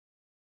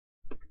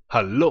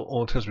Hallo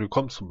und herzlich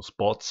willkommen zum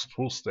Sports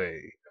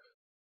Tuesday.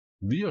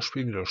 Wir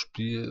spielen wieder das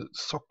Spiel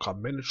Soccer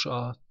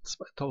Manager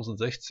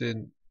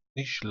 2016.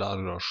 Ich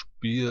lade das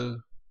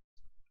Spiel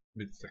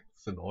mit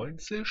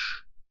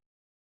 96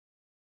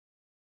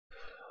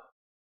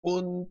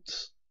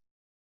 und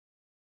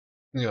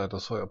ja,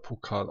 das war ja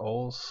Pokal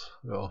aus.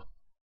 Ja,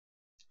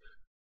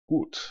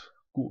 gut.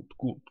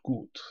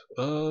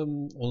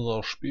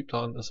 Unser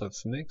Spielplan ist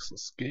als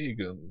nächstes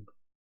gegen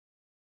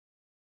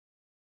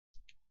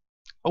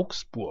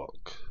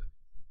Augsburg.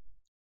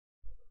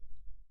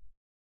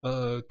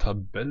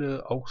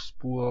 Tabelle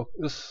Augsburg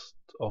ist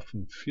auf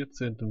dem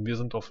 14. Wir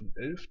sind auf dem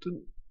 11.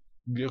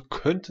 Wir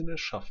könnten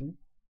es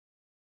schaffen,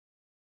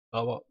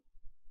 aber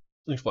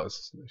ich weiß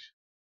es nicht.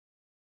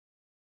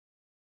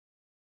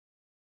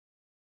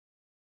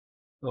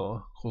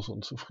 Ja, große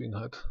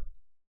Unzufriedenheit.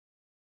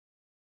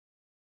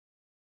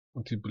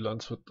 Und die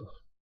Bilanz wird,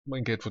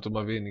 mein Geld wird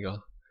immer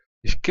weniger.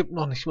 Ich gebe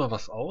noch nicht mal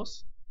was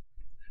aus,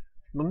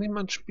 noch nicht mal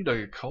einen Spieler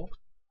gekauft,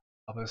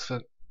 aber es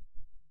wird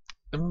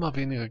immer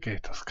weniger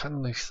Geld. Das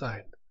kann nicht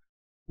sein.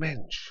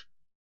 Mensch,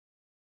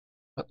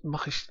 was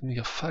mache ich denn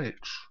hier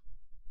falsch?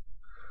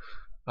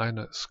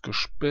 Einer ist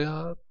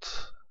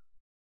gesperrt.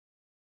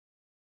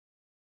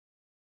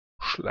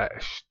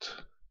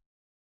 Schlecht.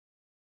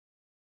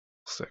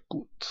 Sehr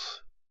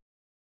gut.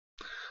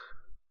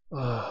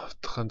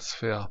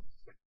 Transfer.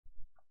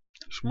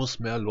 Ich muss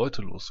mehr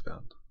Leute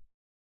loswerden.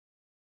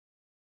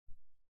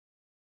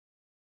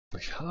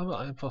 Ich habe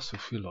einfach so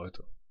viele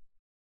Leute.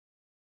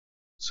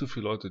 Zu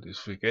viele Leute, die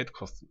so viel Geld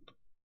kosten.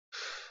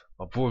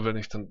 Obwohl, wenn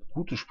ich dann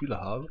gute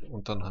Spiele habe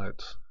und dann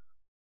halt,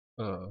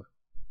 warte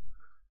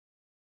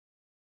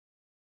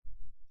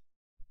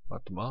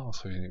mal, was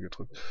habe ich denn hier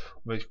gedrückt?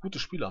 Und wenn ich gute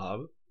Spiele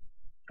habe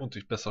und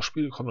ich besser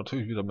spiele, kommen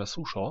natürlich wieder mehr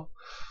Zuschauer.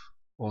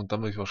 Und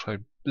dann will ich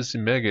wahrscheinlich ein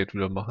bisschen mehr Geld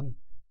wieder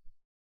machen.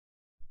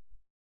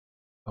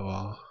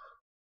 Aber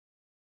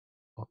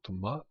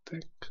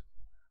Automatik.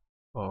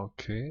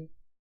 Okay.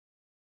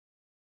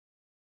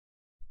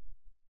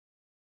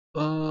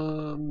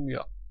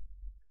 Ja.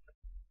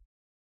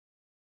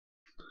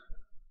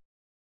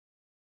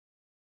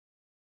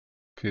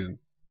 Okay,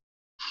 den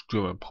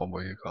Stürmer brauchen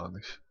wir hier gar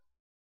nicht.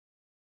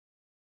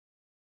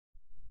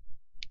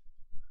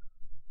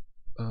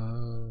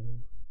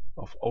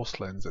 Auf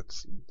Ausleihen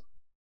setzen.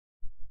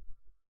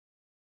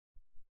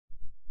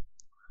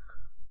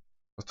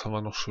 Was haben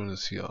wir noch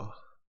Schönes hier?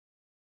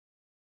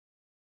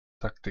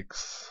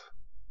 Tactics.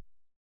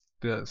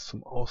 Der ist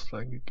zum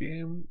Ausleihen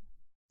gegeben.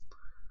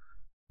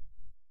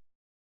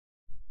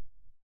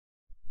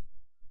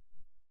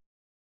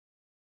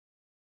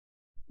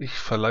 Ich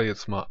verleihe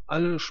jetzt mal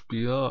alle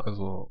Spieler,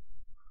 also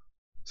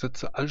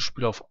setze alle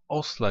Spieler auf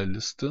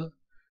Ausleihliste,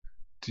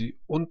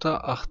 die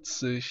unter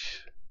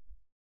 80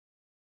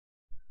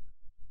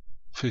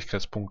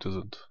 Fähigkeitspunkte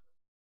sind.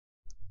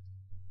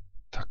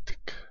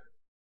 Taktik.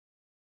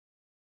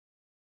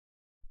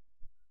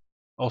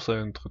 Außer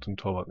den dritten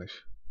Torwart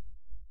nicht.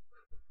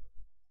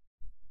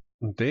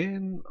 Und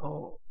den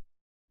auch.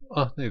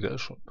 Ach nee, der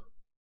ist schon.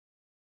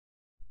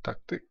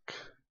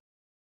 Taktik.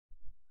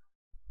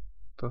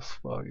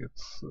 Das war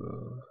jetzt.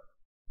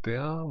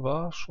 Der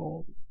war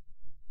schon.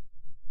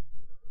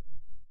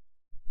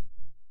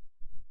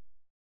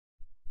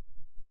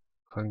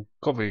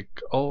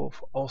 Frankovic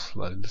auf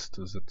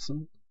Ausleihliste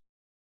setzen.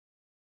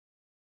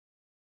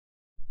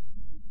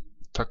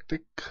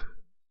 Taktik.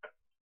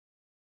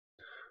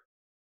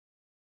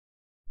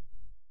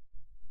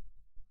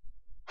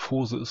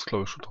 Fose ist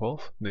glaube ich schon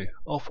drauf. Nee,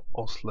 auf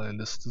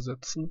Ausleihliste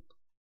setzen.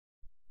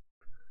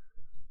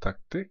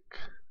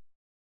 Taktik.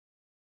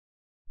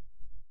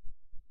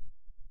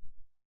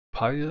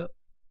 Paille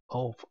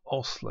auf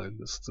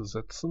Ausleihliste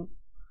setzen.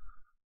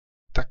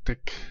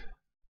 Taktik.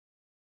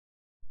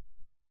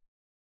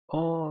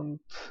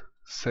 Und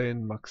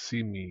Saint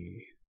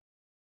Maximi.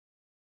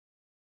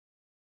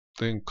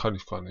 Den kann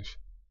ich gar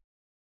nicht.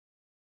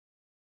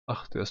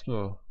 Ach, der ist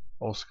nur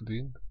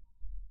ausgeliehen.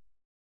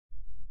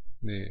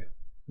 Nee,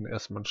 in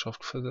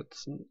Erstmannschaft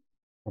versetzen.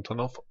 Und dann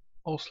auf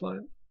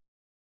Ausleihen.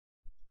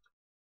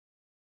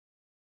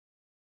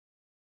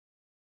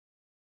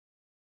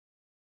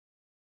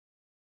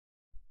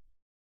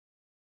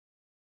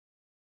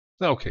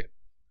 Ja, okay.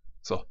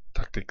 So,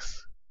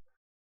 Taktiks.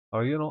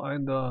 Aber hier noch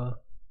einen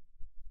da.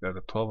 Ja,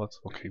 der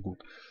Torwart. Okay,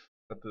 gut.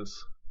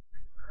 Das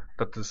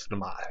ist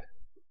normal.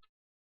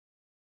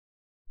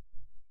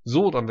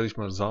 So, dann werde ich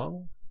mal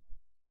sagen,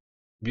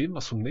 gehen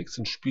wir zum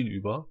nächsten Spiel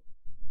über.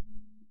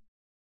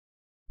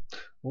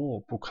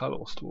 Oh,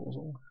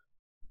 Pokalauslosung.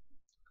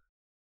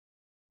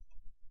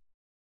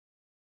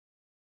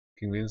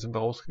 Gegen wen sind wir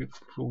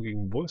rausgeflogen?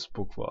 Gegen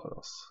Wolfsburg war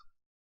das.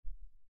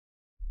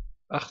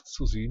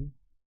 8:7.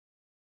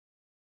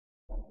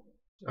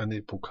 Ah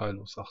ne,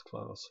 Pokallos 8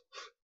 war das.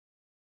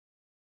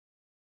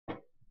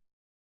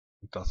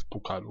 Und das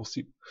Pokallos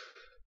 7.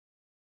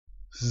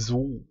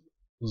 So.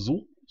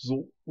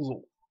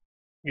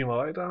 Gehen wir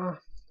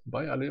weiter.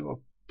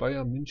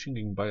 Bayern München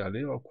gegen Bayer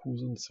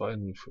Leverkusen.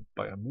 2:0 für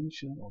Bayern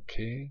München.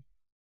 Okay.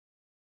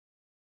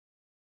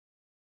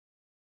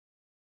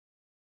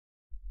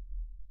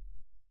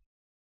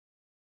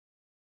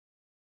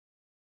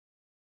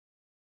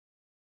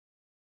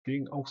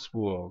 gegen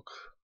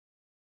Augsburg.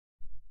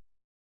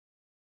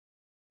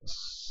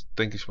 Das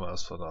denke ich mal,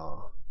 dass wir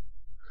da.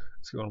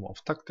 Jetzt gehen wir nochmal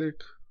auf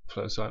Taktik.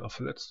 Vielleicht ist ja einer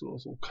verletzt oder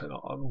so,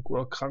 keine Ahnung.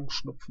 Oder krank,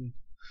 Schnupfen.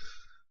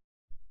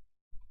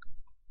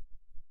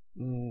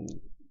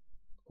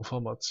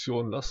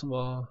 Formation lassen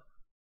wir.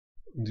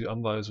 Die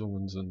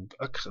Anweisungen sind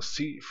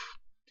aggressiv,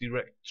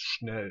 direkt,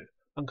 schnell,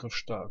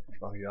 angriffsstark,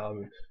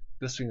 variabel.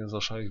 Deswegen ist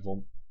wahrscheinlich,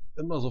 warum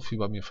immer so viel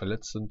bei mir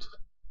verletzt sind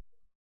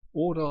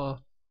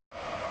oder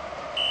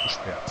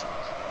gesperrt sind.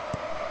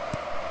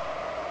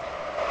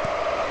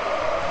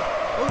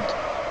 Und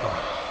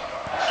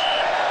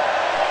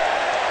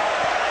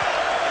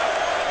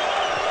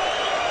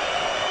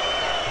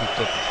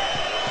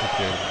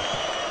okay,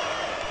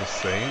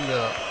 das Zane,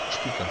 der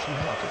spielt ganz schön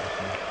hart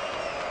irgendwie.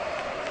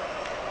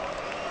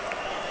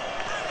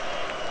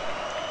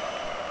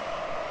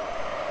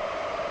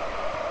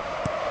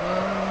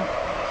 Nein,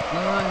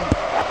 nein.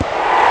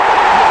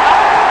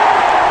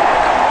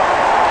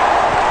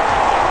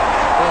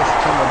 Das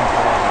kann man nicht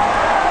wahr sein.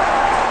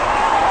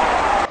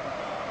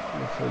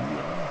 Wir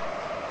verlieren.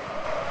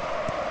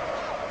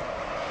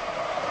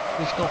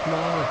 Nicht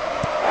nochmal.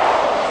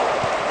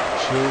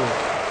 Schön.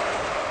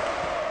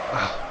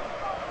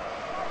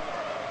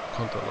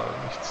 Konnte leider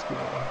nichts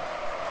geworden.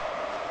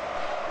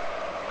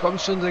 Komm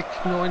schon,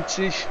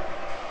 96.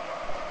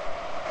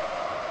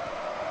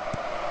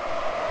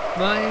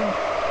 Nein.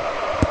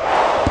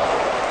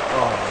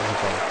 Oh,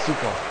 super,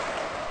 super.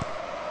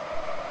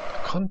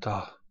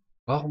 Konter.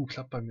 Warum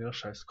klappt bei mir der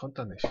scheiß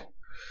Konter nicht?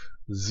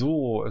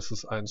 So, es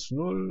ist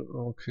 1-0.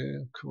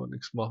 Okay, können wir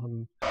nichts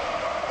machen.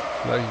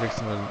 Gleich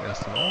wechseln wir den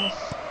ersten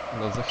aus. In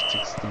der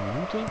 60.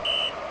 Minute.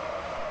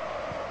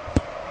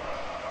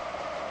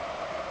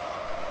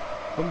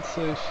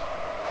 50.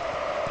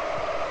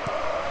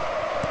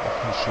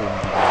 Auch nicht schon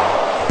wieder.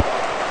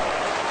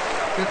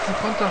 Jetzt ein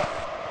Konter.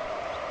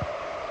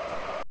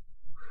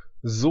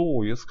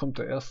 So, jetzt kommt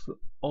der erste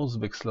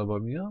Auswechsler bei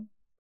mir.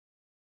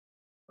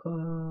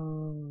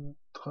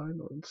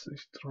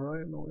 93,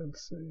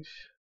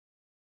 93.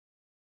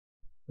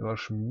 Der war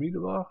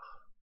Schmiedebach.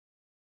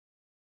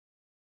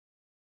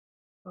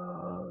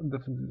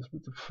 Defensives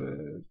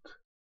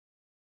Mittelfeld.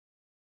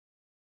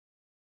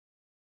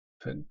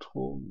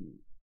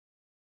 Zentrum.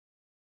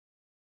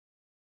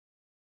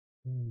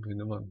 Wie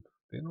nimmt man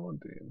den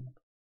und den?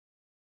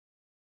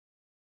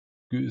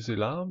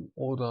 Güselam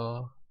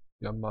oder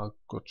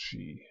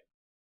Yamaguchi?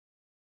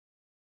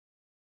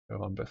 Wer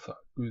war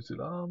besser?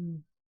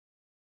 Güselam,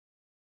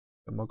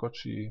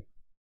 Yamaguchi,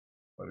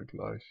 beide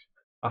gleich.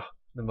 Ach,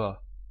 nehmen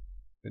wir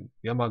den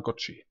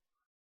Yamaguchi.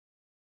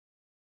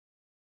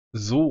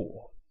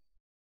 So,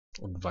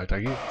 und weiter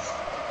geht's.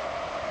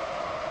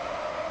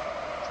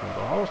 Schnell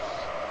raus,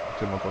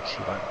 und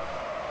Yamaguchi rein.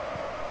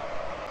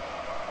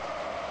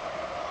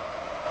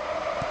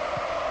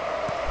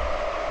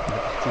 In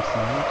der 80.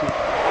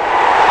 Minute.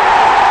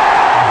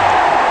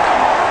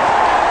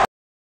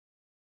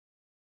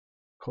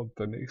 Kommt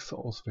der nächste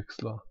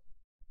Auswechsler.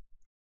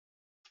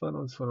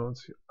 92,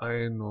 92,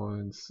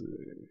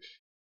 91.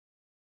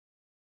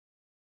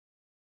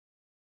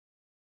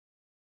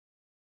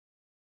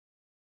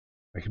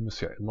 Ich muss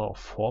ja immer auf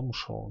Form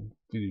schauen,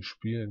 wie die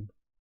spielen.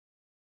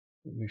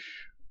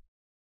 Nicht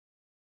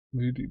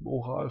wie die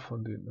Moral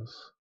von denen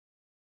ist.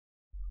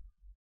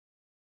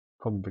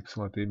 Komm,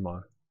 wechseln wir den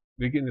mal.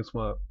 Wir gehen jetzt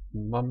mal,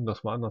 machen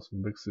das mal anders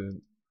und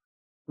wechseln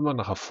immer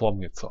nach der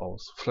Form jetzt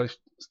aus.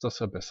 Vielleicht ist das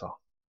ja besser.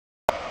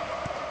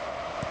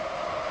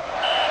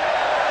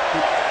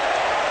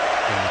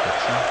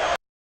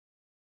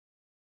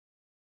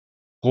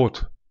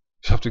 Rot.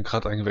 Ich habe den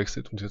gerade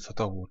eingewechselt und jetzt hat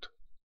er rot.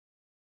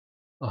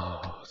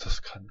 Ah,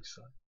 das kann nicht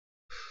sein.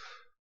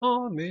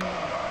 Oh nee.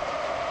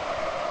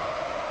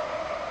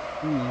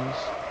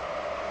 Tschüss.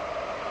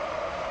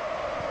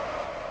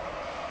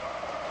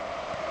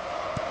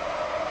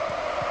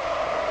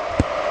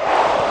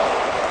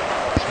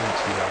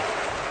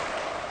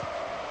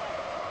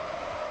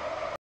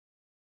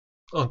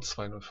 Und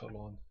 2-0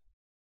 verloren.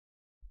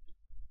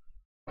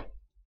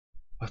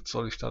 Was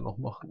soll ich da noch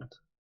machen?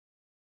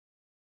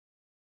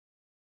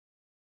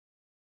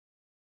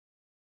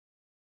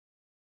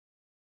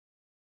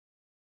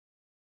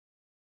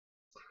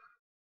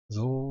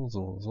 So,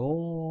 so,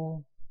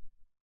 so.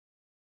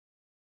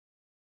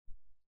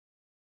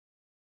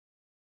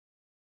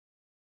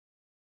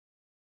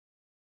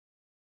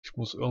 Ich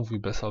muss irgendwie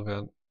besser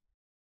werden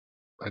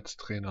als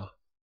Trainer.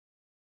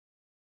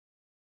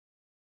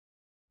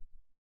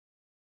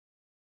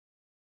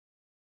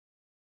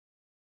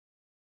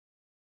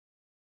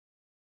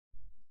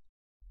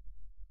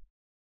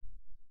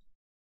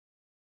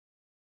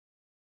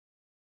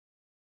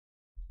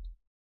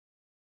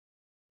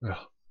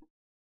 Ja.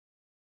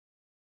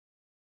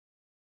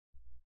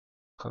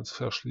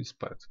 Transfer schließt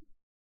bald. Was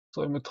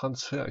soll ich mit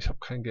Transfer? Ich habe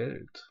kein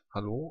Geld.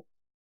 Hallo?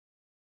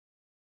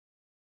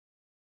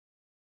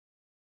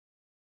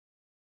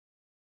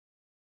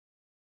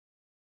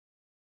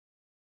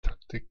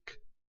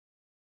 Taktik.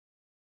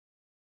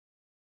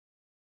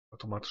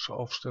 Automatische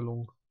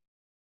Aufstellung.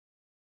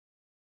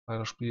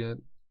 Weiter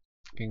spielen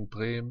gegen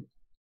Bremen.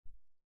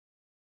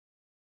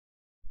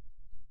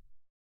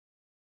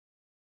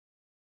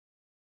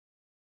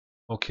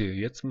 Okay,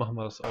 jetzt machen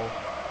wir das auch.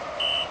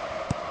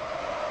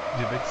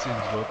 Wir wechseln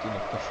die Leute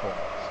nach da vorne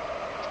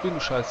aus. Spielen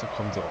die Scheiße,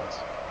 kommen sie raus.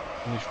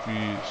 Nicht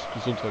wie es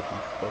gesundheitlich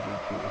bei denen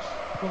so ist,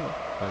 sondern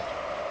halt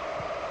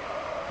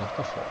nach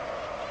da vorne.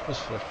 Das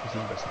ist vielleicht ein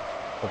bisschen besser.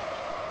 Hoffe ich.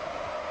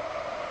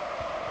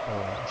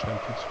 Aber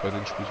anscheinend tut sich bei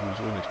dem Spiel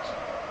sowieso nichts.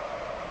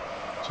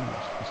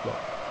 Zumindest bislang.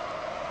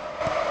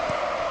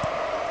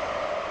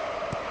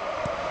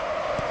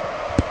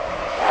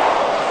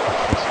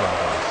 Ach, was war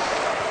das?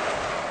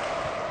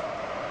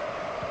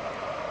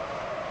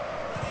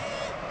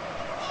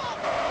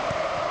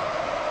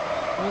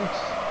 Und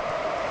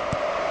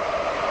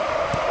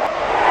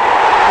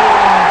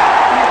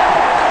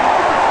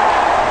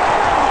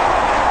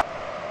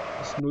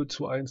das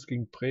 0:1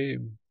 gegen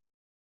Bremen.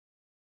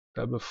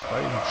 Der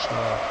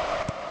Befreiungsschlag.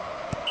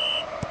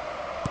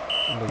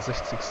 In der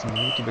 60.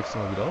 Minute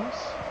wechseln wir wieder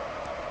aus.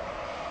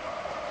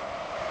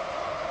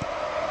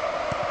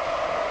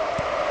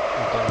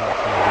 Und dann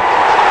auf der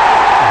 70.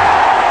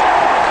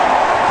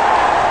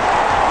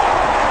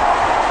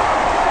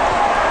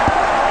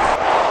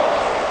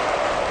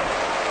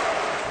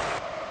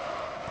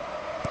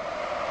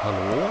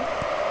 Hallo?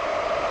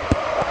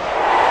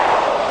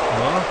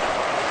 Na?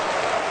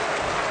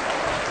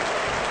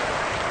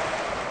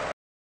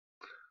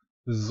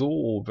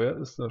 So, wer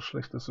ist der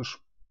schlechteste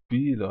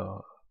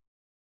Spieler?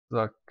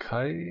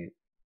 Sakai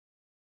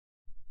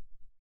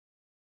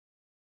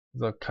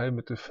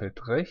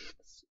Mittelfeld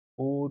rechts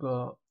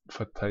oder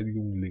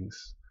Verteidigung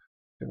links?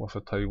 Ich denke mal,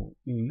 Verteidigung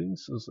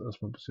links ist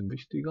erstmal ein bisschen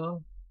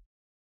wichtiger.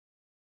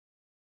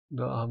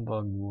 Da haben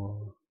wir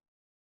nur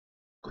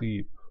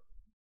Trieb.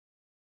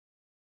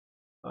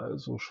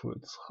 Also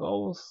Schulz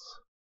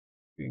raus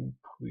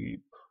gegen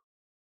Trieb.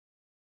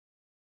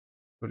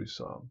 Würde ich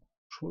sagen.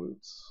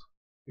 Schulz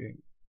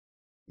gegen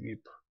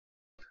Trieb.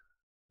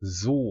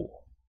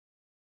 So.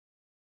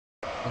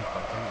 Und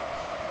weiter geht's.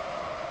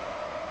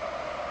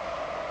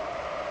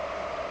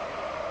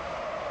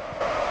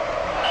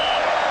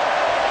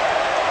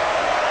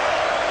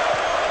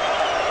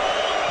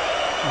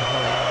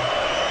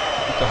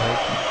 Gut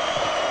gehalten.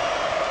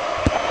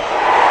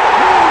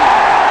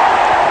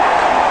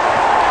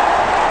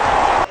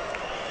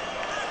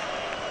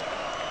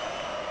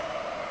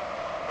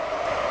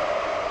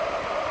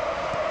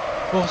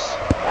 Los!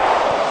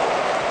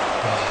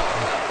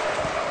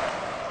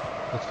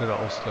 Das wäre der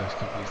Ausgleich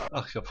gewesen.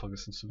 Ach, ich habe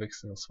vergessen zu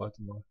wechseln das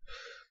zweite Mal.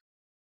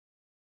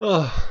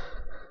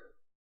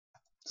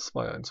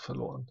 2:1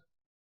 verloren.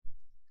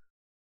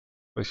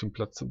 Welchen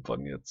Platz sind wir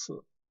denn jetzt? Ich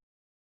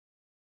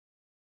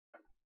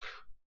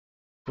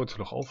wollte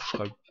noch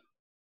aufschreiben.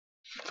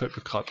 Fällt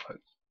mir gerade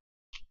ein.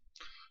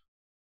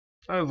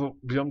 Also,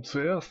 wir haben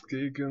zuerst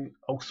gegen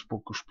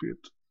Augsburg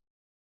gespielt.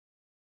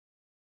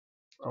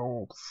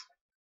 Augsburg,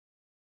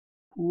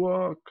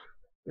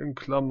 in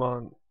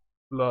Klammern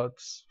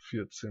Platz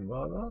 14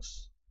 war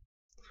das.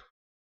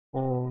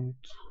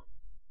 Und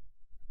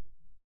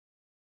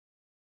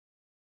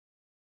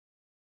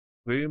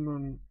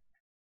Bremen,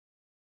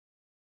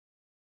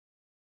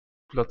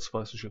 Platz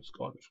weiß ich jetzt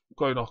gar nicht.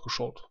 Gar nicht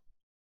nachgeschaut.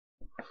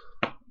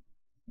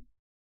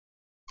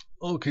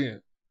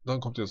 Okay, dann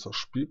kommt jetzt der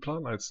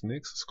Spielplan. Als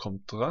nächstes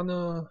kommt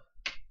dran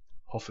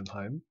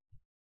Hoffenheim.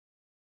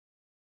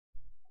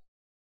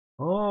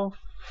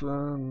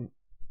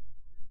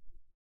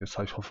 Jetzt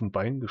habe ich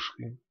Hoffenbein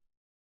geschrieben.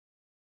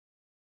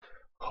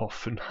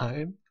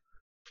 Hoffenheim.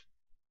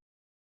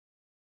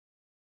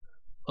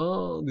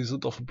 Die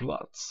sind auf dem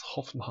Platz.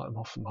 Hoffenheim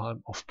auf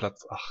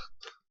Platz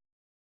 8.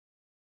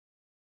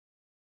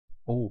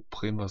 Oh,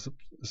 Bremer ist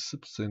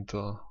 17.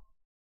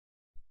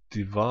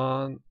 Die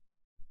waren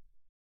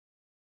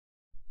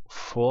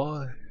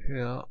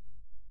vorher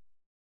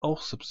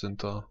auch 17.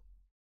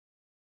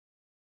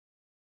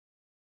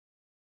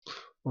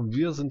 Und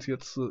wir sind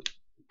jetzt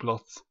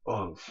Platz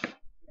 11.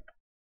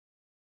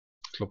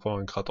 Ich glaube, waren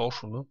wir gerade auch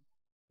schon, ne?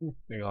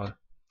 Egal.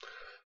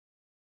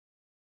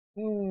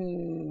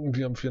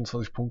 Wir haben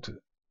 24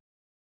 Punkte.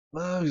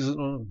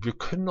 Wir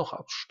können noch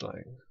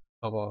absteigen.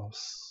 Aber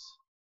es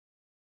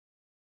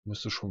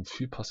müsste schon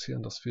viel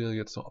passieren, dass wir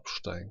jetzt noch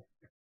absteigen.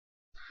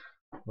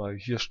 Weil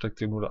hier steigt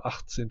ja nur der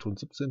 18. und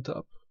 17.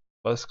 ab.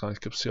 Weiß gar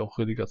nicht, gibt es hier auch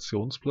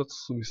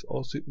Relegationsplatz, so wie es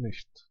aussieht?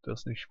 Nicht. Der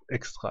ist nicht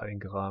extra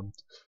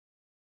eingerahmt.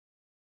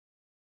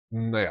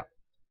 Naja.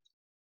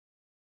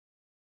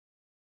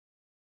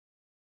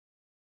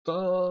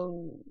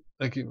 Dann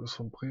Ergebnis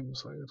von Bremen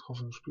ist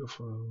eingetroffen. Spiel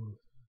von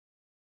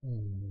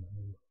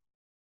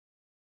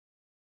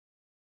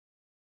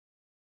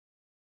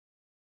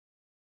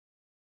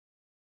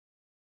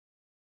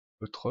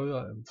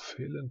Betreuer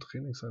empfehlen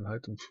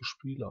Trainingseinheiten für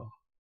Spieler.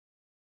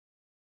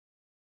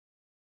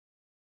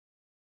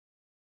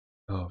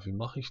 Ja, wie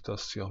mache ich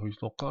das hier? Habe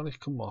ich noch gar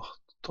nicht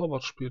gemacht.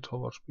 Torwartspiel,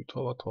 Torwartspiel,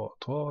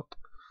 Torwart.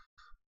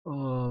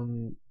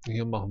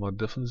 Hier machen wir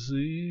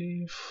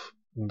defensiv.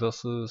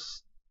 Das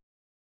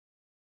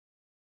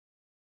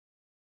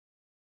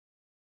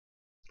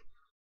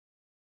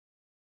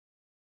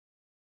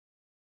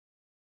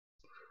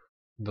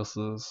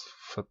ist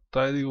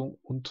Verteidigung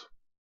und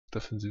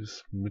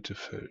defensives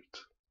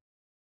Mittelfeld.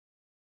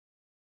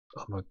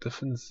 Einmal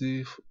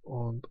defensiv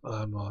und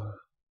einmal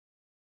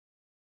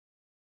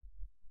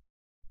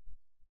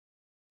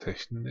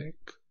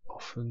Technik,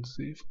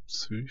 offensiv,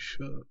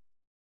 Psyche,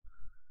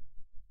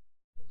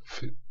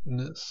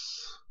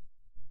 Fitness.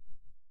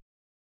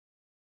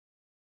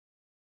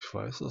 Ich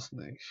weiß es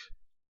nicht.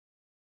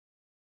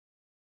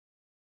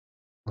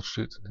 Was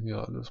steht denn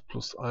hier alles?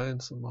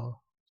 +1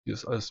 immer. Hier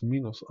ist alles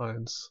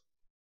 -1.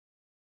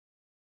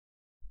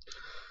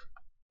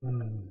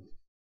 Hm.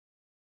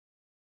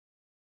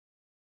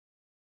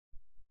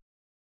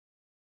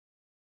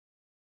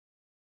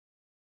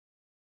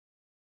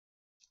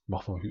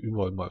 Machen wir hier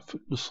überall mal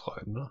Fitness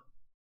rein, ne?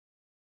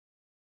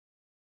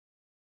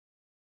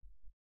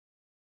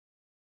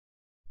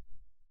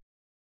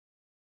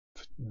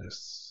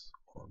 Fitness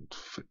und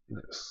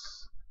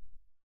Fitness.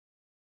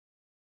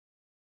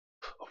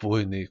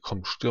 Obwohl, nee,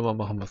 komm, Stürmer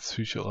machen wir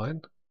Psyche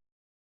rein.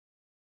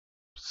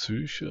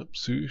 Psyche,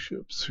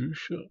 Psyche,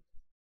 Psyche.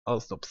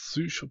 Aus der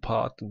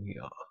Psychopathen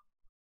hier.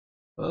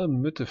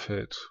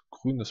 Mittelfeld.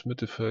 Grünes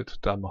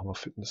Mittelfeld, da machen wir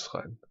Fitness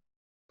rein.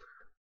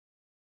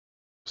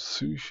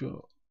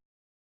 Psyche,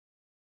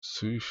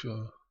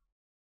 Psyche,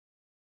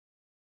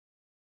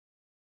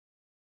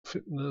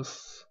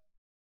 Fitness,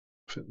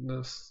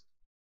 Fitness,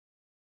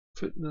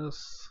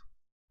 Fitness,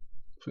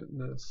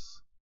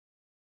 Fitness,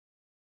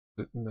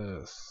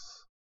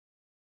 Fitness.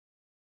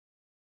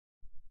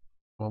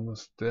 Warum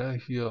ist der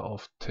hier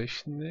auf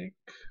Technik?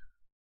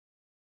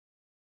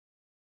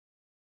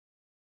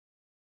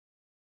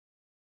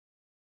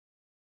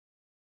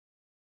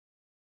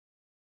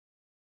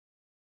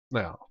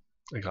 Naja,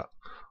 egal.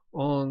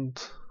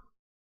 Und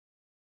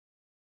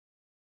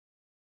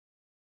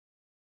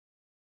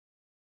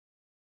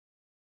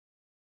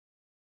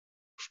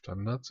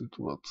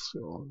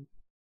Standardsituation.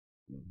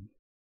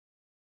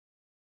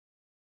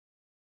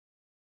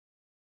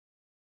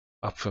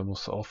 Abwehr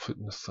muss auch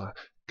Fitness sein.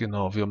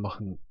 Genau, wir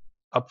machen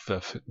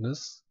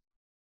Abwehrfitness.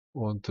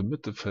 Und im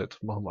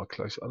Mittelfeld machen wir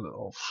gleich alle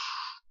auf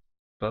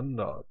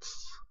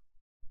Standards.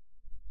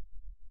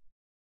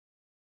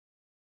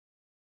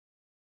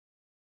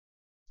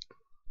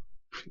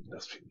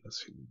 Fitness, Fitness,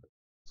 Fitness.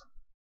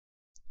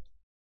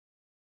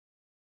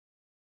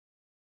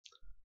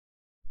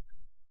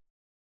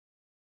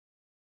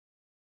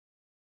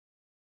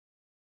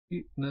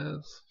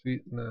 Fitness,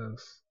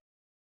 Fitness,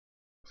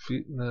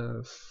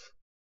 Fitness.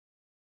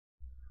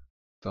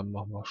 Dann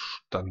machen wir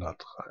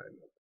Standard rein.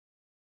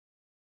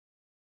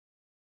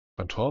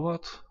 Beim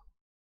Torwart?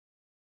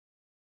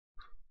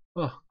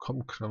 Ach,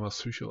 komm, knallen wir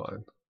Psyche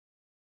rein.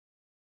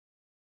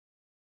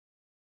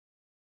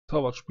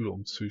 Torwartspieler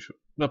um Psyche.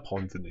 Mehr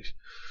brauchen wir nicht.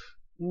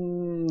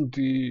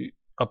 Die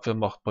Abwehr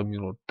macht bei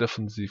mir nur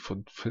Defensiv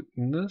und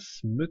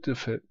Fitness.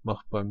 Mittelfeld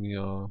macht bei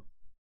mir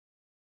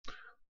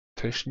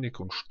Technik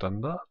und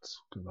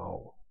Standards.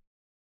 Genau.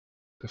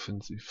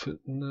 Defensiv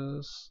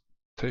Fitness,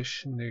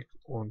 Technik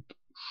und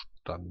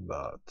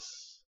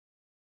Standards.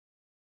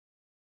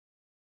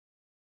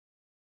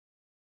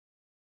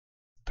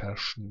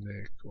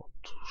 Technik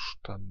und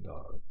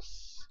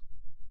Standards.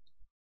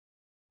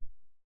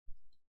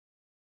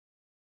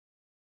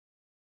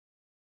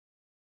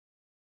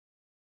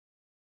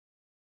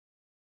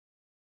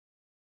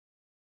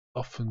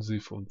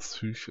 Offensiv und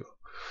Psyche.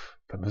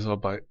 Da müssen wir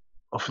bei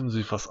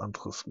Offensiv was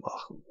anderes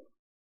machen.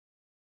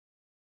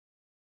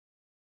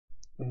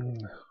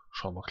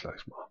 Schauen wir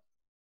gleich mal.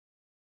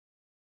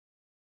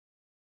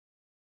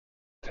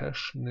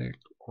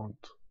 Technik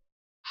und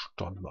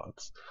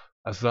Standards.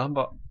 Also da haben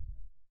wir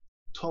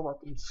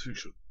Torwart und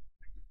Psyche.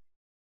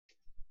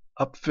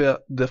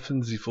 Abwehr,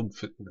 Defensiv und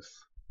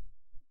Fitness.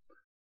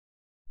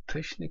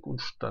 Technik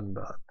und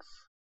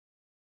Standards.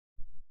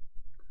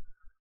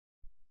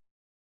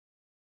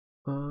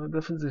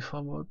 Defensiv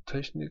haben wir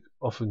Technik,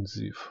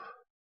 Offensiv.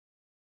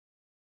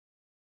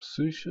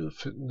 Psyche,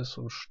 Fitness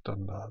und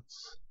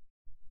Standards.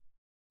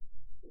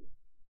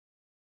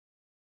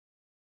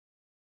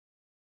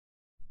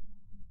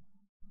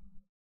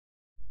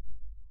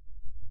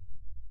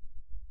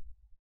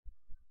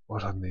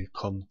 Oder nee,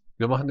 komm.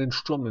 Wir machen den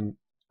Sturm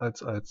als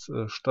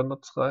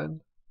Standards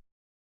rein.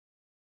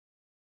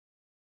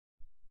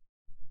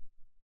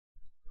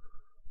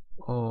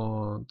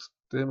 Und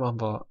den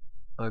machen wir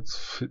als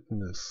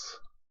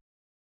Fitness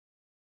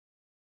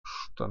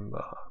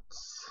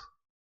Standards.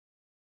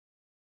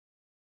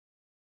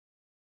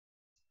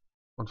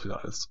 Und wieder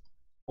alles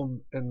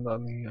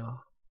umändern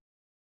hier.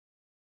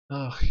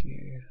 Ach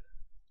je.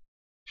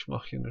 Ich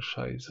mache hier eine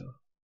Scheiße.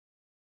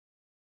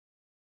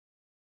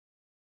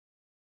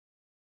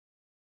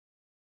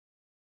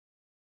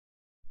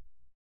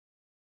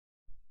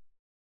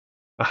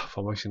 Ach,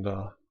 warum mach ich denn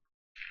da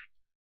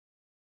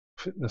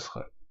Fitness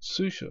rein?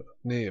 Psyche.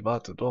 Nee,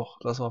 warte, doch.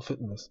 Lass mal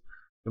Fitness.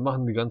 Wir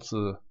machen die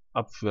ganze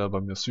Abwehr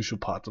bei mir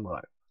Psychopathen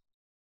rein.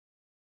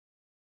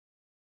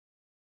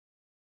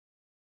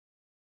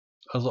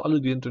 Also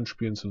alle, die hinten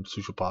spielen, sind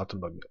Psychopathen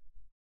bei mir.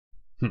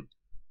 Hm.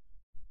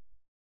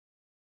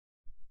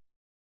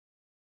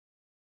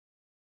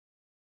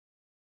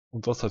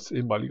 Und das als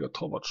ehemaliger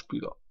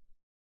Torwartspieler.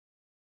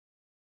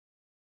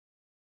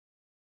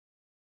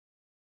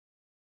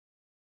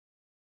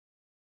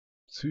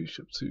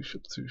 Psyche.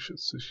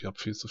 Ich habe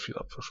viel zu viel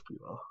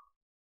Abwehrspieler.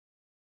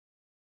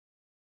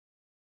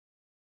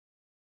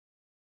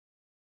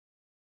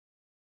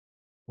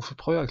 Wofür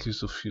brauche ich eigentlich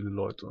so viele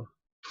Leute?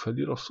 Ich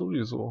verliere doch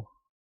sowieso.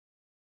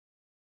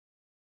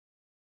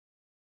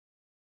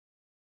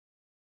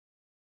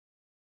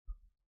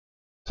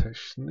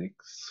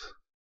 Techniks,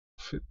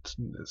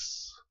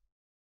 Fitness,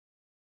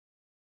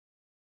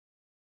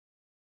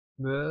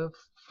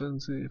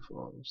 Defensiv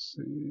und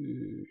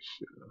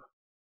Psyche.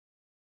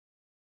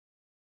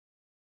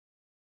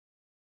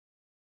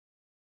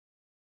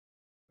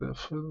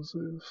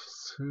 Defensiv,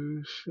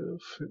 Psyche,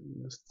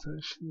 Fitness,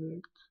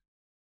 Technik,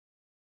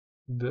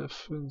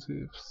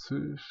 Defensiv,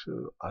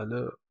 Psyche,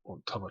 alle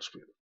und Torwart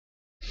spielen.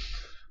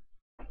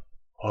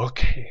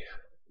 Okay.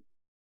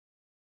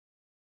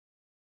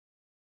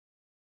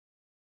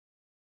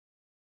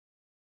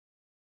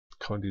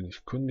 Kann man die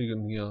nicht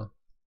kündigen hier?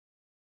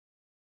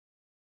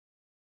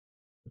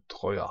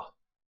 Betreuer.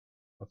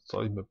 Was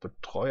soll ich mit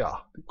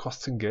Betreuer? Die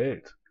kosten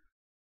Geld.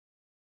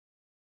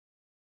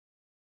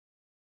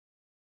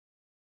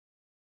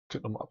 Ich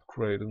könnte nochmal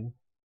upgraden. Ein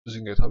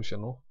bisschen Geld habe ich ja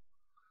noch.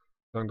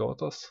 Wie lange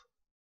dauert das?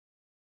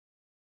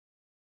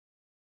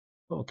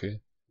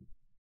 Okay.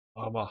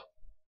 Aber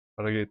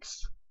weiter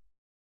geht's.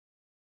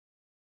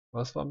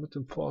 Was war mit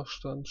dem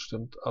Vorstand?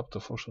 Stimmt ab. Der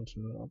Vorstand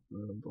stimmt ab.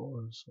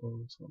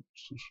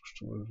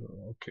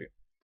 Okay.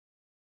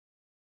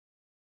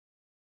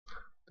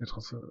 Die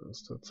Transfer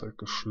ist derzeit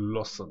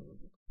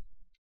geschlossen.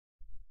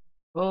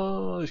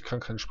 Ich kann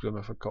keine Spieler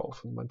mehr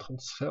verkaufen. Mein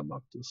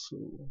Transfermarkt ist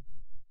so.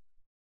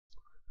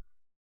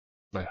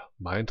 Naja,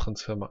 mein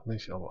Transfermarkt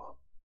nicht, aber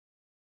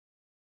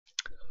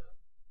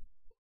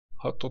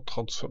hat der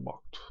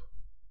Transfermarkt.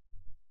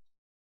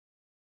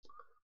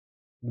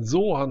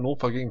 So,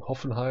 Hannover gegen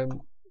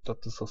Hoffenheim. Das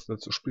ist das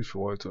letzte Spiel für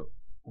heute.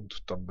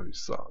 Und dann würde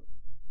ich sagen,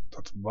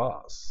 das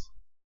war's.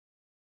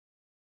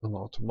 Eine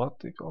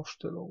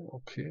Automatikaufstellung.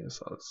 Okay,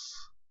 ist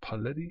alles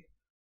Paletti.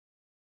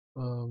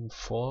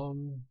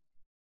 Form.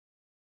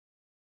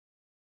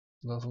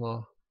 Lassen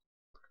wir.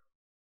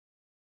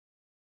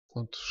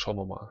 Und schauen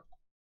wir mal,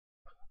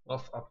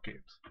 was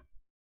abgeht.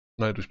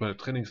 Nein, durch meine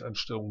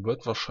Trainingseinstellung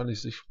wird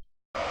wahrscheinlich sich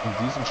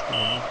in diesem Spiel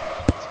noch nicht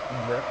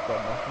bemerkbar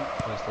machen.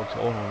 Es dauert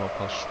ja auch noch ein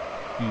paar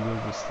Spiele,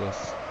 bis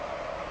das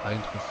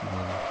eintrifft, wie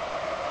man.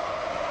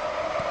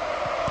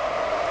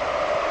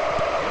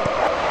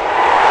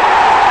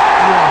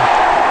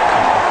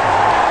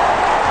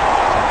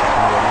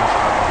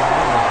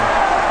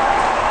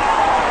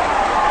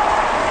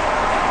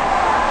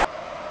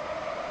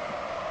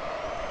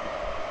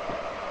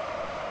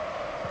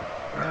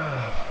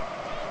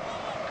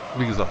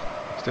 Wie gesagt,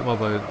 ich denke mal,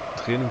 bei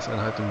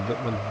Trainingseinheiten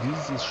wird man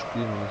dieses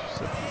Spiel noch nicht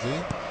sehr viel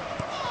sehen.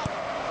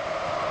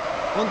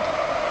 Und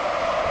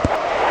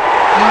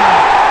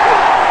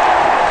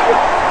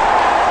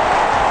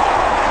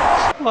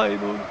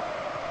 2-0.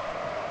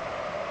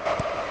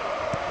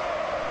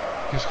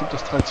 Hier kommt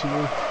das 3-0.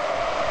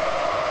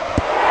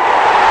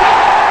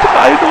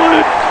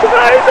 3-0!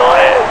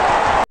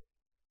 3-0!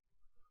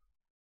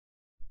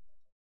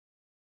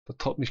 Das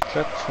taut mich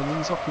glatt von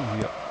den Socken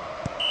hier.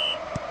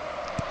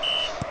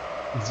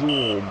 So,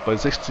 bei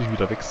 60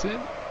 wieder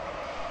wechseln.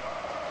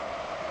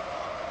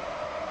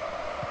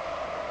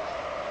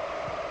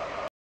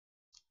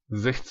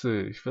 Wer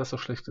ist der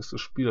schlechteste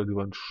Spieler?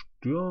 Lieber ein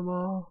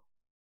Stürmer.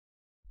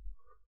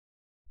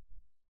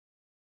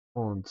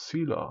 Und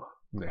Zieler.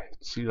 Ne,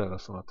 Zieler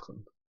lassen wir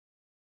drin.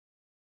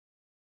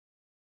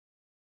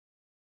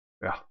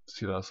 Ja,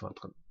 Zieler lassen wir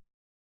drin.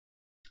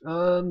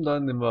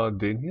 Dann nehmen wir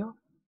den hier.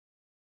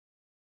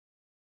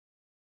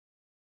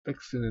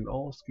 Wechseln den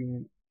aus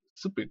gegen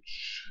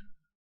Subic.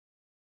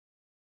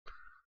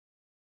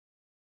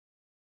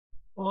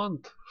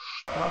 Und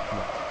starten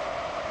wir.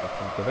 Da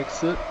kommt der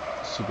Wechsel.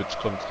 Subic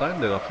kommt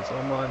rein, der darf jetzt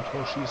auch mal ein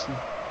Tor schießen.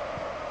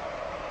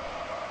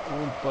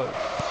 Und bei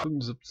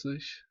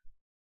 75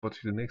 wollte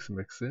ich den nächsten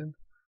wechseln.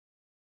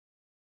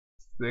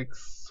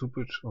 6,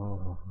 Subic,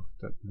 oh,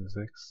 der hat eine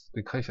 6.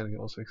 Den kann ich ja nicht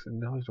auswechseln,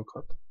 den habe ich doch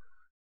gerade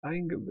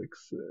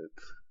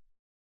eingewechselt.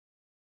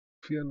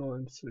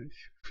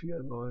 94,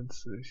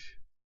 94,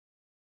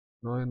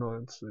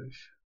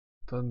 99.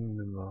 Dann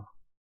nehmen wir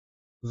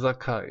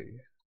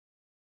Sakai.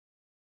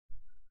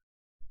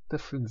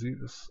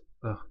 Defensives.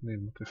 Ach nee,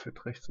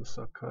 Mittelfeld rechts ist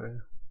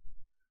Sakai.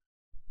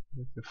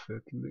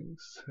 Mittelfeld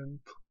links,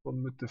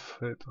 Zentrum,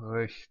 Mittelfeld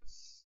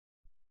rechts.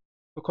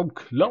 Da kommt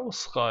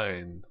Klaus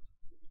rein.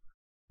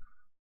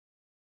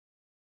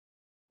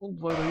 Und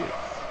weiter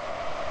geht's.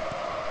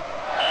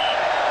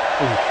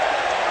 Oh.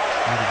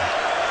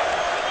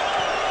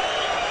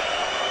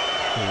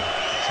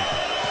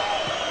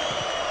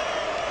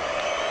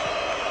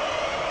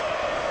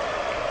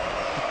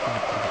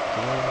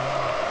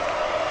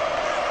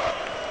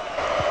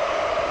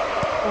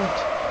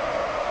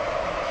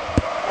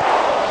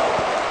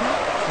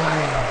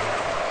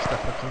 Ich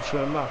dachte, da kommt schon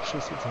ein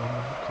Nachschuss, jetzt aber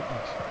kommt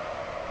nicht.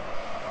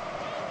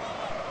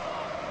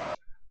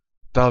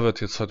 Da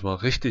wird jetzt heute mal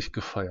richtig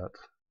gefeiert.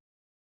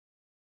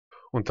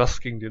 Und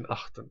das gegen den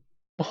 8.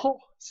 Oh,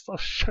 ist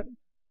das schön.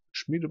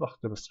 Schmiedebach,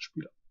 der beste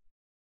Spieler.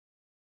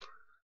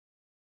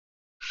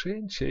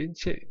 Schön, schön,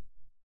 schön.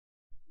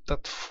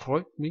 Das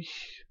freut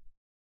mich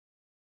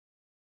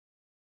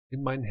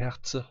in mein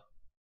Herze.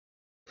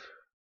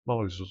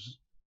 Mache ich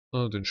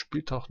so den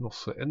Spieltag noch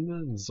zu Ende,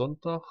 den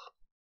Sonntag.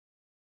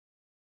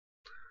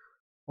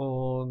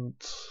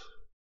 Und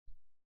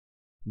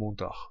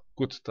Montag.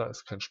 Gut, da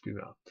ist kein Spiel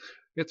mehr.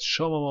 Jetzt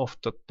schauen wir mal auf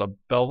der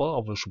Tabelle,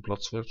 auf welchem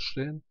Platz wir jetzt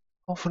stehen.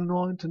 Auf den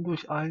 9.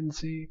 durch einen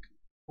Sieg.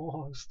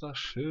 Oh, ist das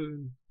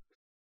schön.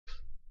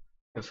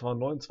 Es waren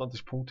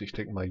 29 Punkte. Ich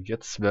denke mal,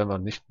 jetzt werden wir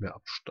nicht mehr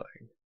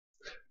absteigen.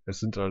 Es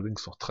sind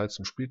allerdings noch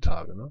 13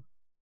 Spieltage, ne?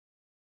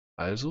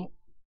 Also,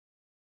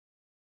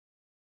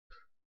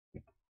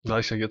 da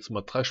ich ja jetzt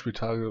mal 3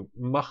 Spieltage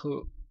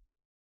mache,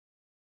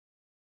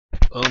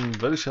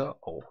 werde ich ja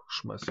auch,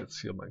 schmeiß jetzt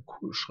hier meinen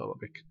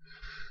Kugelschreiber weg,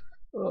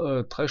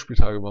 3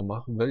 Spieltage mal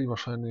machen, werde ich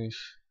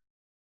wahrscheinlich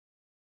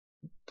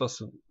das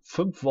in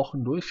 5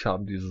 Wochen durch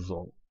haben, die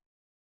Saison.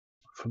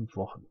 5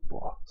 Wochen,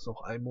 boah, ist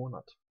noch ein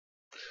Monat.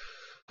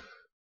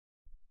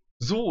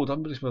 So, dann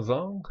würde ich mal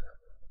sagen,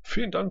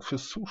 vielen Dank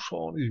fürs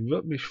Zuschauen. Ich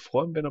würde mich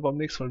freuen, wenn ihr beim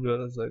nächsten Mal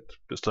wieder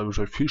seid. Bis dahin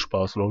wünsche ich euch viel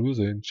Spaß und auf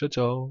Wiedersehen. Ciao,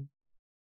 ciao.